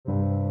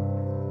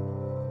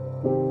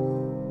Welcome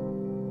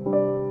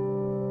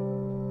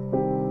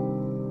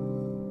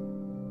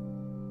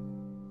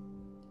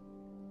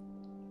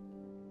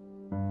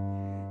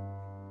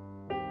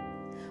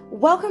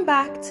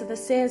back to the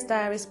Seers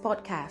Diaries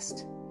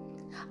podcast.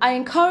 I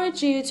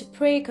encourage you to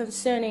pray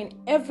concerning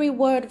every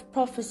word of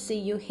prophecy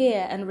you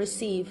hear and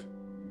receive,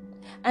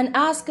 and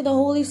ask the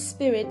Holy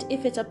Spirit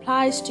if it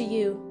applies to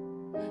you,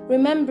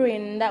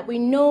 remembering that we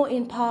know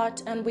in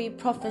part and we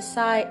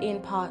prophesy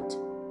in part.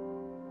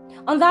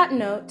 On that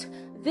note,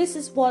 this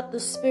is what the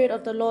Spirit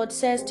of the Lord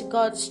says to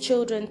God's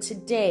children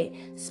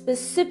today,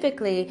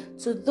 specifically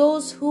to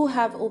those who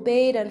have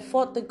obeyed and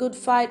fought the good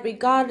fight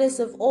regardless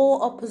of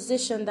all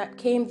opposition that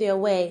came their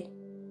way.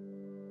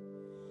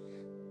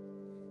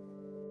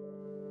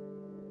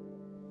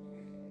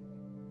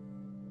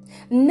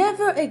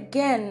 Never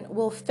again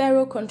will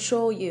Pharaoh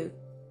control you,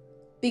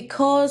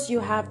 because you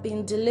have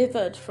been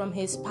delivered from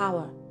his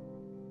power.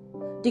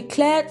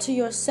 Declare to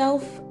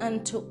yourself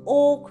and to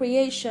all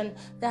creation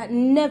that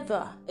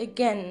never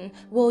again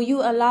will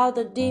you allow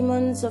the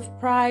demons of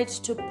pride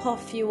to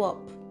puff you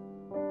up.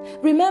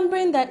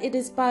 Remembering that it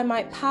is by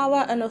my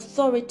power and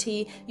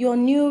authority your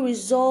new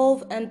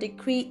resolve and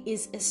decree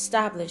is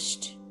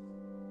established.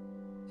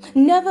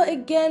 Never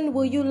again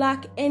will you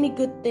lack any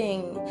good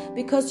thing,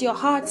 because your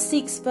heart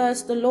seeks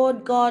first the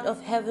Lord God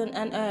of heaven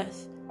and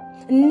earth.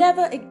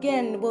 Never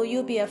again will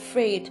you be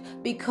afraid,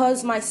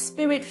 because my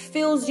Spirit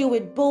fills you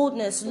with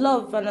boldness,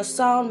 love, and a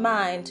sound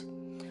mind.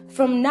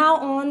 From now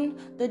on,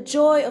 the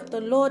joy of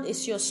the Lord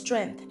is your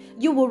strength.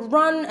 You will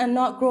run and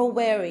not grow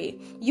weary.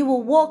 You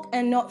will walk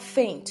and not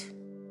faint.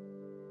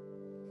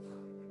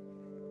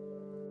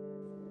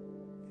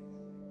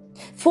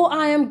 For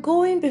I am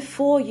going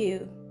before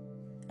you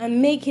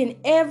and making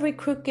every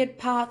crooked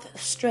path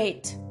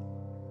straight.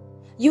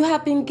 You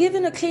have been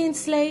given a clean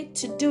slate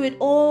to do it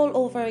all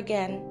over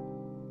again.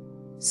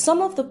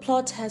 Some of the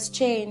plot has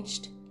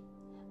changed,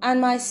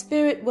 and my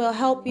Spirit will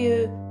help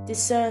you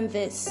discern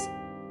this.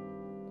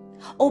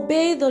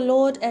 Obey the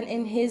Lord, and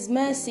in his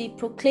mercy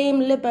proclaim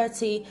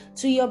liberty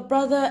to your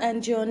brother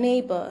and your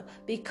neighbor,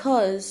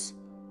 because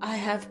I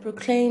have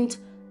proclaimed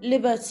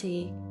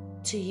liberty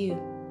to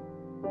you.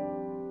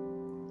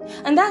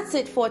 And that's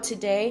it for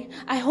today.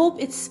 I hope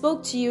it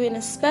spoke to you in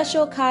a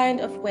special kind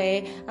of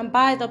way, and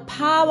by the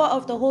power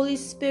of the Holy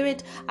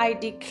Spirit, I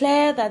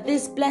declare that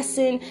this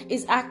blessing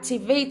is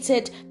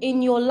activated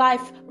in your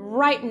life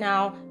right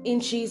now in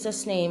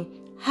Jesus' name.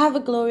 Have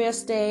a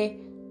glorious day.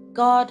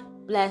 God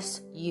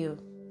bless you.